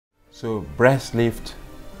So breast lift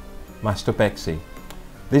mastopexy.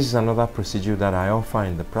 This is another procedure that I offer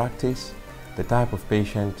in the practice. The type of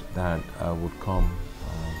patient that would come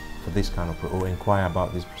for this kind of or inquire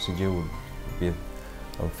about this procedure would be a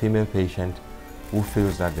female patient who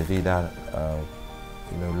feels that they've either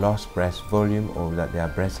lost breast volume or that their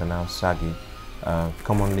breasts are now saggy,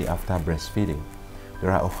 commonly after breastfeeding. There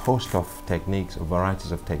are a host of techniques, or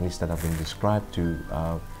varieties of techniques that have been described to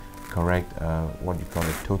correct what you call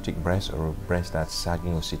a ptotic breast, or a breast that's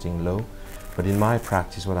sagging or sitting low. But in my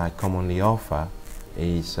practice, what I commonly offer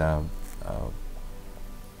is a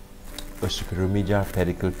superiormedial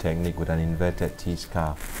pedicle technique with an inverted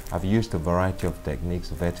T-scar. I've used a variety of techniques: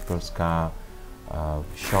 vertical scar,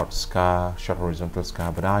 short horizontal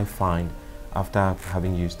scar, but I find after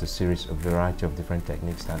having used a variety of different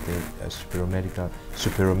techniques that the superiormedial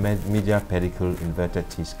pedicle inverted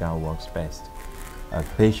T-scar works best.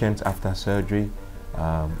 Patients after surgery,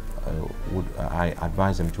 I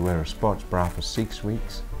advise them to wear a sports bra for 6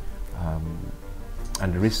 weeks,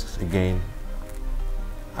 and the risks, again,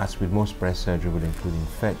 as with most breast surgery, would include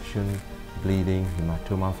infection, bleeding,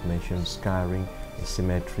 hematoma formation, scarring,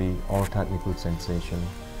 asymmetry, altered nipple sensation,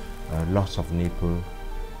 loss of nipple,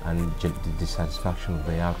 and the dissatisfaction with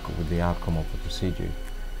the outcome of the procedure.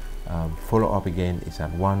 Follow-up again is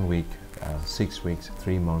at 1 week, 6 weeks,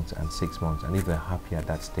 3 months, and 6 months. And if they're happy at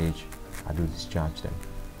that stage, I do discharge them.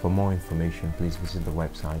 For more information, please visit the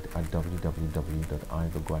website at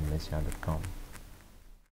www.ivogwanmesia.com.